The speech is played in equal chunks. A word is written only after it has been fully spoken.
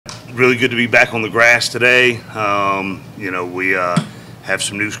really good to be back on the grass today. We have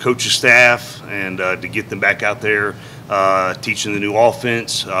some new coaching staff, and to get them back out there teaching the new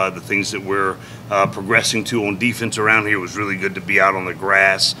offense, the things that we're progressing to on defense around here was really good to be out on the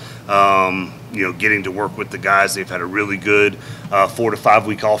grass. Getting to work with the guys. They've had a really good 4 to 5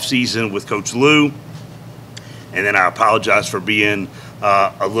 week off season with Coach Lou. And then I apologize for being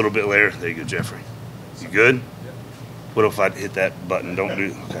a little bit later. There you go, Jeffrey. You good? Yep. What if I hit that button? Don't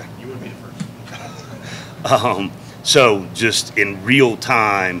do. Okay. You would be the first. So just in real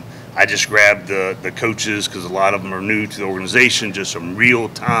time, I just grabbed the coaches, because a lot of them are new to the organization, just some real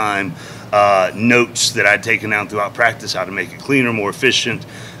time notes that I'd taken down throughout practice, how to make it cleaner, more efficient,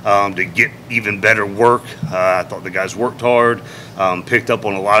 to get even better work. I thought the guys worked hard, picked up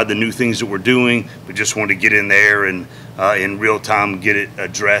on a lot of the new things that we're doing. We just wanted to get in there and in real time get it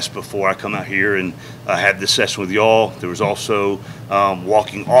addressed before I come out here and have this session with y'all. There was also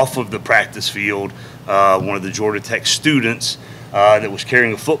walking off of the practice field, one of the Georgia Tech students that was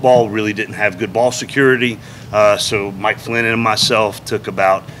carrying a football really didn't have good ball security. So Mike Flynn and myself took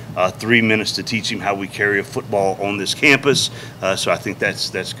about 3 minutes to teach him how we carry a football on this campus. So I think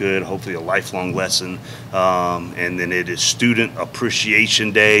that's good, hopefully a lifelong lesson. And then it is Student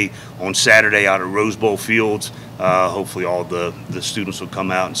Appreciation Day on Saturday out at Rose Bowl Fields. Hopefully all the students will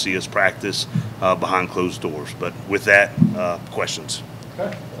come out and see us practice behind closed doors. But with that, questions.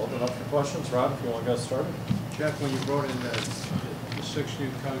 Okay, open up for questions. Rob, if you want to get started. Jeff, when you brought in the 6 new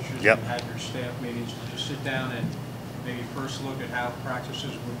coaches Yep. and had your staff meetings, did you sit down and maybe first look at how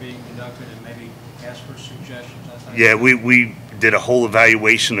practices were being conducted and maybe ask for suggestions? Yeah, we did a whole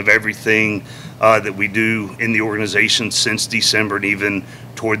evaluation of everything that we do in the organization since December and even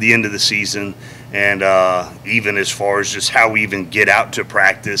toward the end of the season, and even as far as just how we even get out to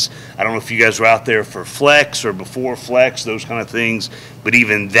practice. I don't know if you guys were out there for flex or before flex, those kind of things, but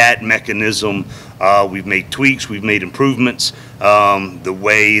even that mechanism, we've made tweaks, we've made improvements. The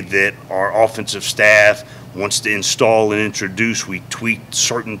way that our offensive staff wants to install and introduce, we tweaked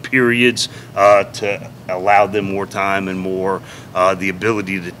certain periods to allow them more time and more the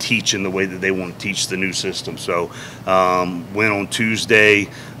ability to teach in the way that they want to teach the new system. So went on Tuesday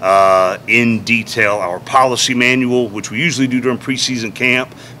in detail our policy manual, which we usually do during preseason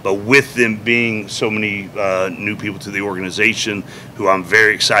camp, but with them being so many new people to the organization who I'm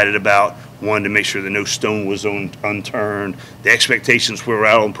very excited about, wanted to make sure that no stone was unturned. The expectations when we're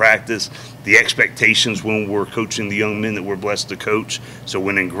out on practice, the expectations when we're coaching the young men that we're blessed to coach. So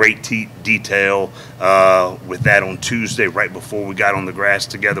went in great detail with that on Tuesday, right before we got on the grass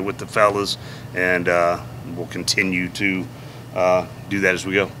together with the fellas, and we'll continue to do that as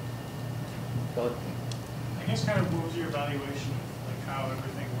we go. I guess kind of what was your evaluation of like how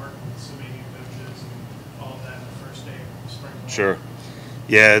everything worked with so many coaches and all of that in the first day of spring ball? Sure.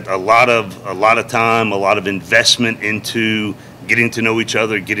 Yeah, a lot of time, a lot of investment into getting to know each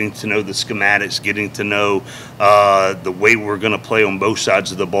other, getting to know the schematics, getting to know the way we're going to play on both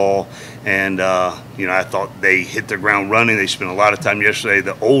sides of the ball. And, I thought they hit the ground running. They spent a lot of time yesterday.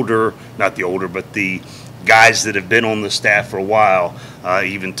 But the guys that have been on the staff for a while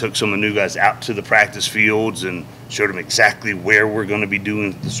even took some of the new guys out to the practice fields and showed them exactly where we're going to be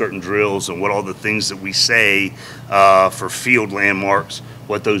doing the certain drills and what all the things that we say for field landmarks,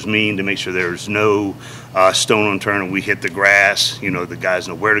 what those mean, to make sure there's no stone unturned and we hit the grass. The guys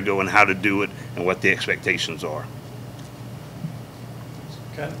know where to go and how to do it and what the expectations are.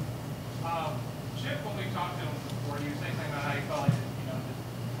 Ken? Chip, when we talked to him before, you were saying something about how you felt like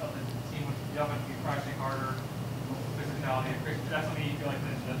the team would be practicing harder, physicality. That's something you feel like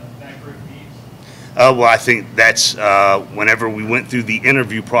that group needs? Well, I think that's whenever we went through the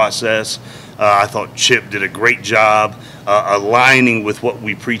interview process, I thought Chip did a great job aligning with what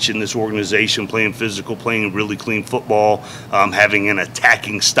we preach in this organization, playing physical, playing really clean football, having an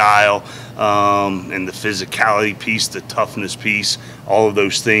attacking style, and the physicality piece, the toughness piece, all of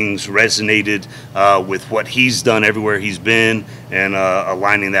those things resonated with what he's done everywhere he's been, and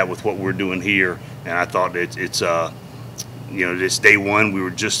aligning that with what we're doing here. And I thought it's this day one, we were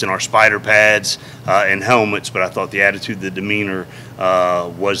just in our spider pads and helmets, but I thought the attitude, the demeanor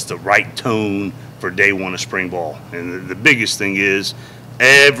was the right tone for day one of spring ball. And the biggest thing is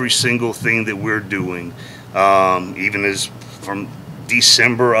every single thing that we're doing, even as from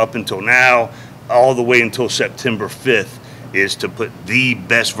December up until now, all the way until September 5th, is to put the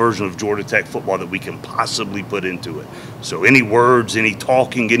best version of Georgia Tech football that we can possibly put into it. So any words, any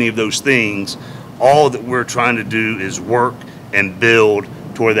talking, any of those things, all that we're trying to do is work and build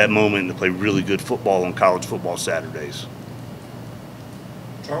toward that moment and to play really good football on college football Saturdays.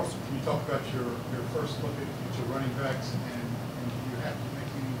 Charles? Can you talk about your first look at your running backs, and do you have to make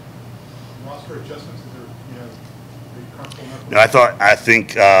any for adjustments? Is there, are you comfortable enough? No, I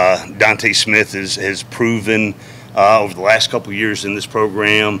think Dante Smith has proven over the last couple of years in this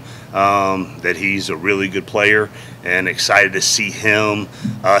program that he's a really good player, and excited to see him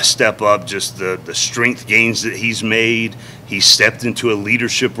step up. Just the strength gains that he's made. He stepped into a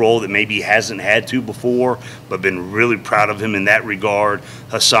leadership role that maybe he hasn't had to before, but been really proud of him in that regard.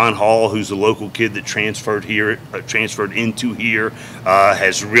 Hassan Hall, who's a local kid that transferred into here,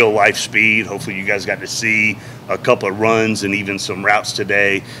 has real life speed. Hopefully you guys got to see a couple of runs and even some routes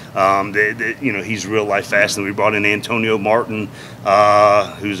today. He's real life fast. And we brought in Antonio Martin,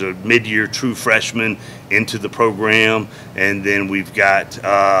 who's a mid-year true freshman, into the program, and then we've got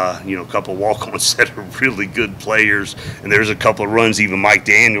a couple of walk-ons that are really good players, and there's a couple of runs. Even Mike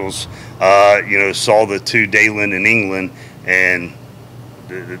Daniels saw the two, Dalen and England, and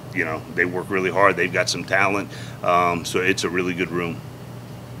they work really hard. They've got some talent, so it's a really good room.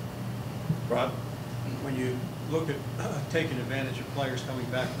 Rod? When you look at taking advantage of players coming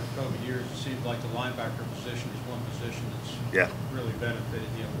back from COVID years, it seems like the linebacker position is one position that's really benefited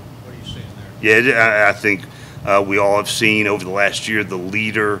you. What are you seeing there? Yeah, I think we all have seen over the last year the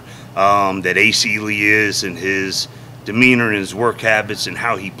leader that Ace Ely is, and his demeanor and his work habits and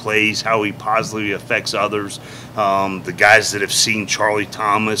how he plays, how he positively affects others. The guys that have seen Charlie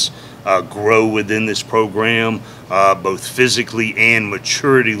Thomas grow within this program, both physically and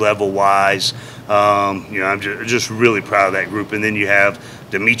maturity level wise. I'm just really proud of that group. And then you have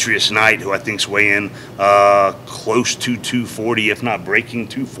Demetrius Knight, who I think's weighing close to 240, if not breaking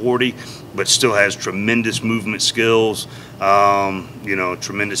 240, but still has tremendous movement skills,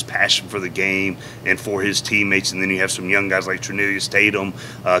 tremendous passion for the game and for his teammates. And then you have some young guys like Trinilius Tatum,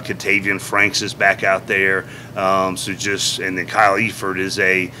 Katavian Franks is back out there. And then Kyle Eford is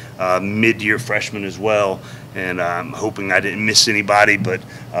a mid-year freshman as well. And I'm hoping I didn't miss anybody, but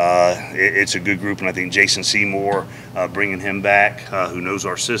it's a good group. And I think Jason Seymour, bringing him back, who knows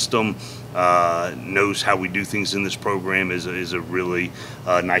our system, knows how we do things in this program, is a really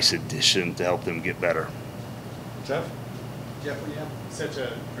nice addition to help them get better. Jeff? Jeff, when you have such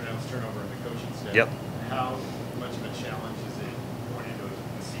a pronounced turnover in the coaching staff, Yep. how much of a challenge is it going into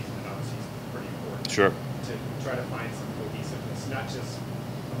the season? And obviously it's pretty important Sure. to try to find some cohesiveness, not just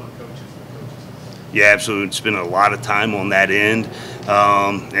among coaches, but coaches. Yeah, absolutely. Spend a lot of time on that end.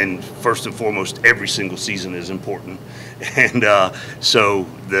 And first and foremost, every single season is important. And so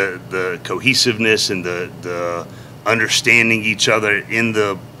the cohesiveness and the understanding each other in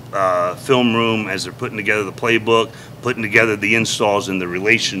the film room as they're putting together the playbook, putting together the installs and the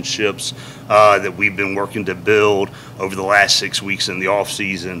relationships that we've been working to build over the last 6 weeks in the off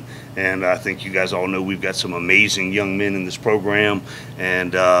season. And I think you guys all know we've got some amazing young men in this program,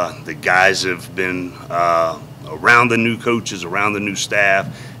 and the guys have been around the new coaches, around the new staff,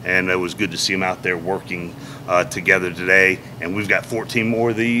 and it was good to see them out there working together today. And we've got 14 more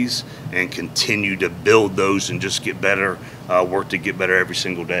of these, and continue to build those and just get better, work to get better every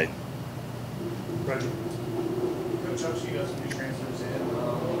single day. Coach, obviously you got some new transfers in for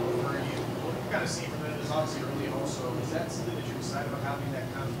you. What you kind of see from that is obviously early also. Is that something that you're excited about, having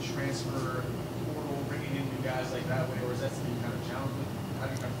that kind of transfer portal, bringing in new guys like that way, or is that something you kind of challenge with? How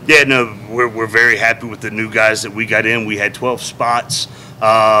do you kind of Yeah, no, we're very happy with the new guys that we got in. We had 12 spots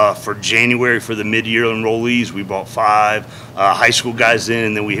for January for the mid-year enrollees. We brought 5 high school guys in,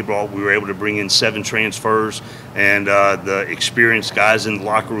 and then we were able to bring in 7 transfers, and the experienced guys in the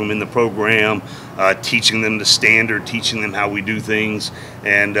locker room in the program, teaching them the standard, teaching them how we do things.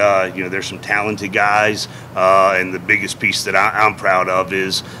 And there's some talented guys, and the biggest piece that I'm proud of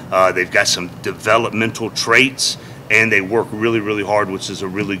is they've got some developmental traits, and they work really, really hard, which is a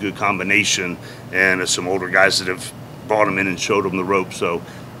really good combination. And some older guys that have brought them in and showed them the ropes. So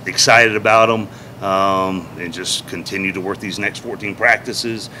excited about them, and just continue to work these next 14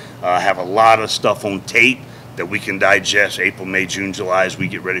 practices. Have a lot of stuff on tape that we can digest April, May, June, July as we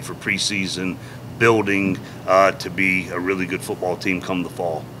get ready for preseason, building to be a really good football team come the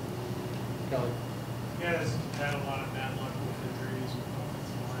fall. Kelly? You guys had a lot of bad luck with injuries with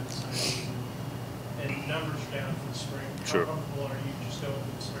offensive line signings, and numbers are down for the spring. Sure. How comfortable are you just going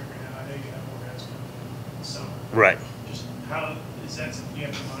through the spring right now? I know you have more guys coming in the summer. Right. Just how is that something you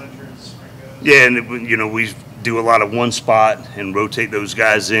have to monitor as the spring goes? Yeah, and we do a lot of one spot and rotate those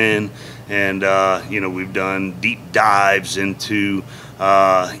guys in, and we've done deep dives into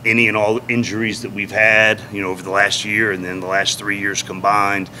any and all injuries that we've had over the last year and then the last 3 years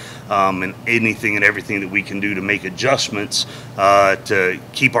combined, and anything and everything that we can do to make adjustments to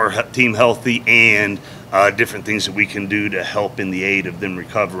keep our team healthy and different things that we can do to help in the aid of them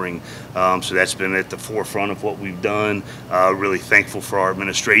recovering. So that's been at the forefront of what we've done. Really thankful for our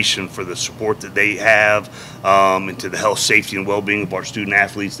administration for the support that they have, and to the health, safety, and well-being of our student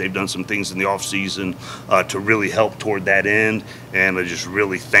athletes. They've done some things in the off season to really help toward that end, and I'm just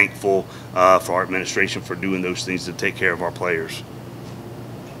really thankful for our administration for doing those things to take care of our players.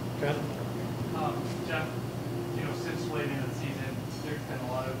 Ken? Jeff, since late into the season, there's been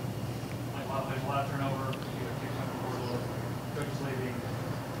a lot of turnover, either kids coming forward or coaches leaving.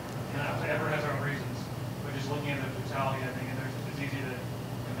 Everyone has their own reasons, but just looking at the totality, I think it's easy to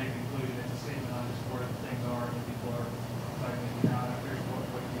make a conclusion. It's a statement on just where things are and people are starting out.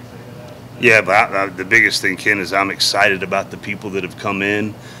 What can you say to that? Yeah, but the biggest thing, Ken, is I'm excited about the people that have come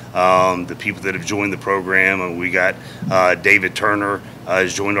in, the people that have joined the program. And we got David Turner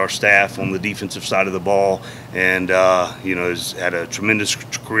has joined our staff on the defensive side of the ball, and has had a tremendous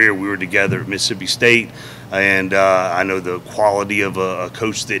career. We were together at Mississippi State, and I know the quality of a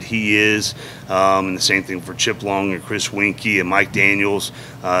coach that he is, and the same thing for Chip Long and Chris Winkie and Mike Daniels,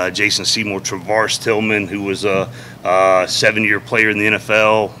 Jason Seymour, Travaris Tillman, who was a 7-year player in the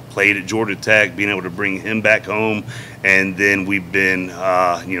NFL, played at Georgia Tech, being able to bring him back home. And then we've been,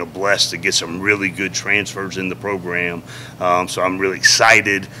 blessed to get some really good transfers in the program. So I'm really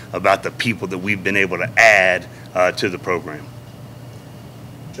excited about the people that we've been able to add to the program.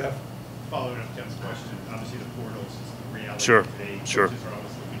 Jeff? Following up Ken's question, obviously the portal is the reality Sure, today. sure. Coaches are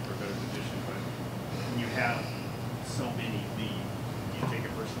always looking for a better position, but when you have so many leave, do you take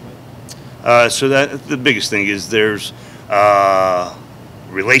it personally? So that the biggest thing is there's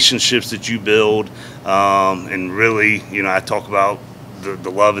relationships that you build, and really, I talk about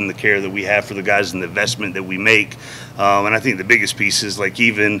the love and the care that we have for the guys and the investment that we make. And I think the biggest piece is like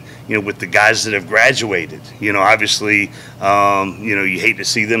even, with the guys that have graduated, obviously, you hate to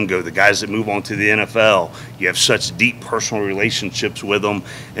see them go. The guys that move on to the NFL, you have such deep personal relationships with them.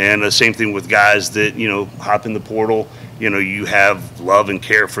 And the same thing with guys that, hop in the portal, you have love and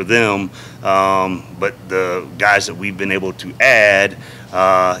care for them. But the guys that we've been able to add,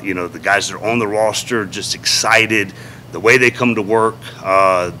 the guys that are on the roster, just excited, the way they come to work,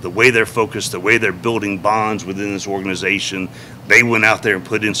 the way they're focused, the way they're building bonds within this organization. They went out there and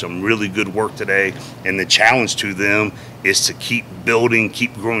put in some really good work today, and the challenge to them is to keep building,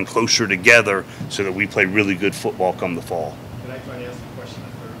 keep growing closer together so that we play really good football come the fall. Can I try to ask the question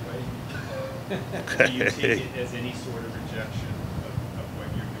a third way? Do you take it as any sort of rejection of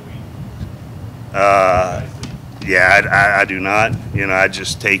what you're doing? Yeah, I do not. I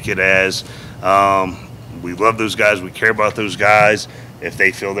just take it as we love those guys. We care about those guys. If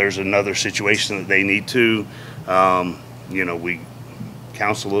they feel there's another situation that they need to, we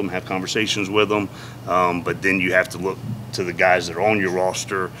counsel them, have conversations with them. But then you have to look to the guys that are on your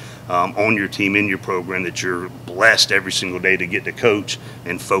roster, on your team, in your program, that you're blessed every single day to get to coach,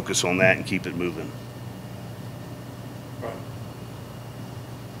 and focus on that and keep it moving. Right.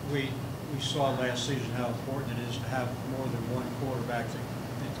 We saw last season how important it is to have more than one quarterback that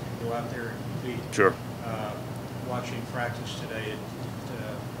can go out there and compete. Sure. Watching practice today,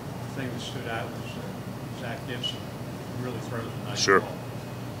 the thing that stood out was Zach Gibson really throws a nice Sure. ball.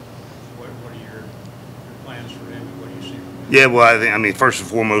 What are your plans for him, and what do you see from him? Yeah, well, I mean, first and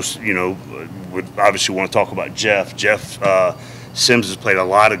foremost, would obviously want to talk about Jeff. Jeff Sims has played a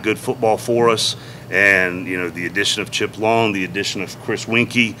lot of good football for us, and the addition of Chip Long, the addition of Chris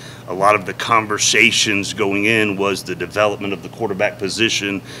Winkie, a lot of the conversations going in was the development of the quarterback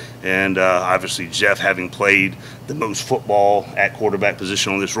position, and obviously Jeff, having played the most football at quarterback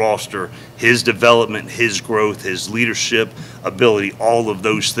position on this roster, his development, his growth, his leadership ability, all of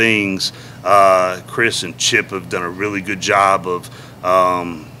those things, Chris and Chip have done a really good job of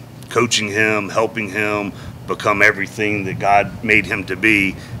coaching him, helping him become everything that God made him to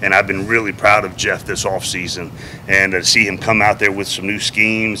be. And I've been really proud of Jeff this offseason, and to see him come out there with some new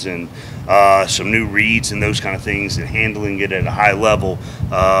schemes and some new reads and those kind of things, and handling it at a high level,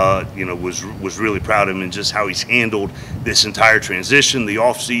 was really proud of him, and just how he's handled this entire transition. The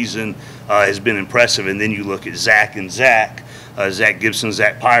offseason has been impressive. And then you look at Zach and Zach Gibson,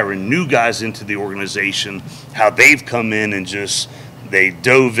 Zach Pyron, new guys into the organization, how they've come in and just they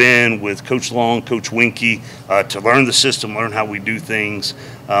dove in with Coach Long, Coach Winkie, to learn the system, learn how we do things,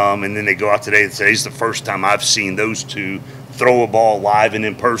 and then they go out today and say, "It's the first time I've seen those two throw a ball live and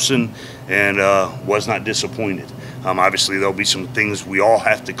in person," and was not disappointed. Obviously, there'll be some things we all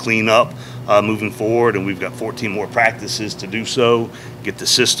have to clean up moving forward, and we've got 14 more practices to do so, get the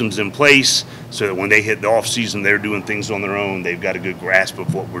systems in place so that when they hit the off season, they're doing things on their own. They've got a good grasp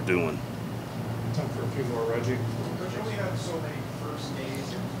of what we're doing. Time for a few more, Reggie. Coach, you only have so many first days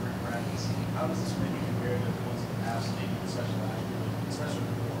in spring practice. how does this maybe compare to the ones in the past, maybe especially last year, especially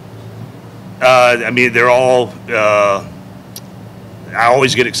the I mean, they're all. I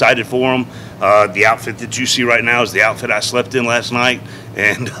always get excited for them. The outfit that you see right now is the outfit I slept in last night,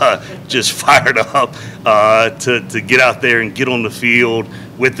 and just fired up to get out there and get on the field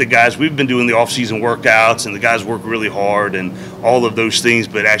with the guys. We've been doing the off-season workouts, and the guys work really hard and all of those things.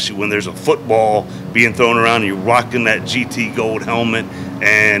 But actually, when there's a football being thrown around and you're rocking that GT gold helmet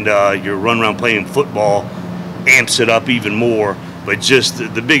and you're running around playing football, amps it up even more. But just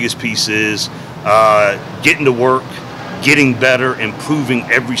the biggest piece is getting to work, getting better, improving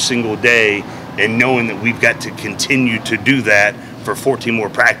every single day, and knowing that we've got to continue to do that for 14 more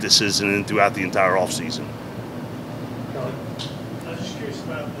practices and then throughout the entire offseason. Kelly? I was just curious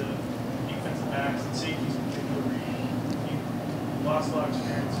about the defensive backs and safeties in particular. You lost a lot of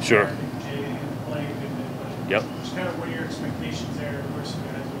experience. Sure. I think Jay playing a good bit, but Yep. just kind of what are your expectations there versus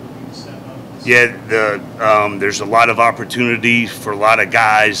guys who are looking to step up? Yeah, there's a lot of opportunity for a lot of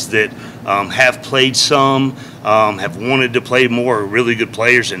guys that have played some, have wanted to play more, are really good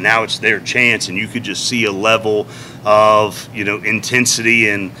players, and now it's their chance. And you could just see a level of intensity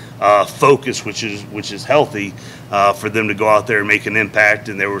and focus, which is healthy for them to go out there and make an impact.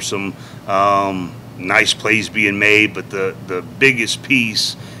 And there were some nice plays being made, but the biggest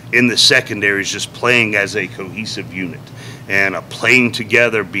piece in the secondary is just playing as a cohesive unit and playing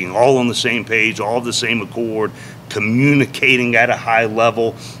together, being all on the same page, all of the same accord, communicating at a high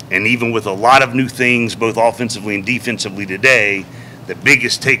level. And even with a lot of new things, both offensively and defensively today, the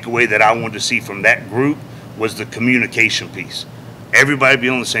biggest takeaway that I wanted to see from that group was the communication piece. Everybody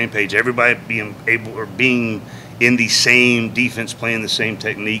being on the same page, everybody being in the same defense, playing the same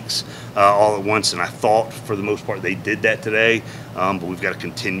techniques all at once. And I thought for the most part they did that today, but we've got to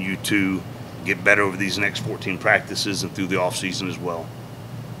continue to get better over these next 14 practices and through the off season as well.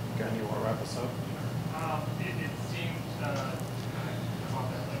 Ken, you want to wrap us up? It seemed, caught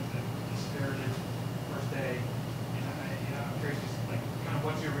that, like, the spirited first day. I'm curious, like, kind of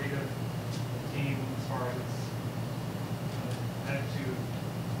what's your read of the team as far as its attitude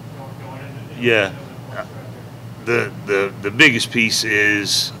going into Yeah. the The biggest piece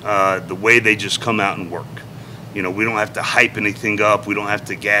is the way they just come out and work. We don't have to hype anything up. We don't have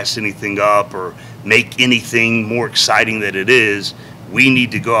to gas anything up or make anything more exciting than it is. We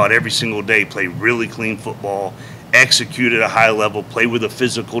need to go out every single day, play really clean football, execute at a high level, play with a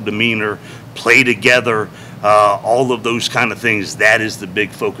physical demeanor, play together, all of those kind of things. That is the big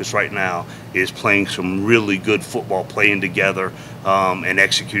focus right now, is playing some really good football, playing together, and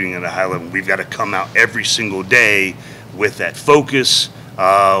executing at a high level. We've got to come out every single day with that focus,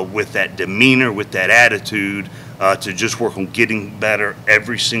 with that demeanor, with that attitude, to just work on getting better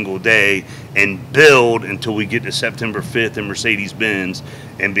every single day and build until we get to September 5th in Mercedes-Benz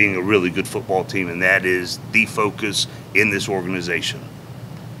and being a really good football team. And that is the focus in this organization.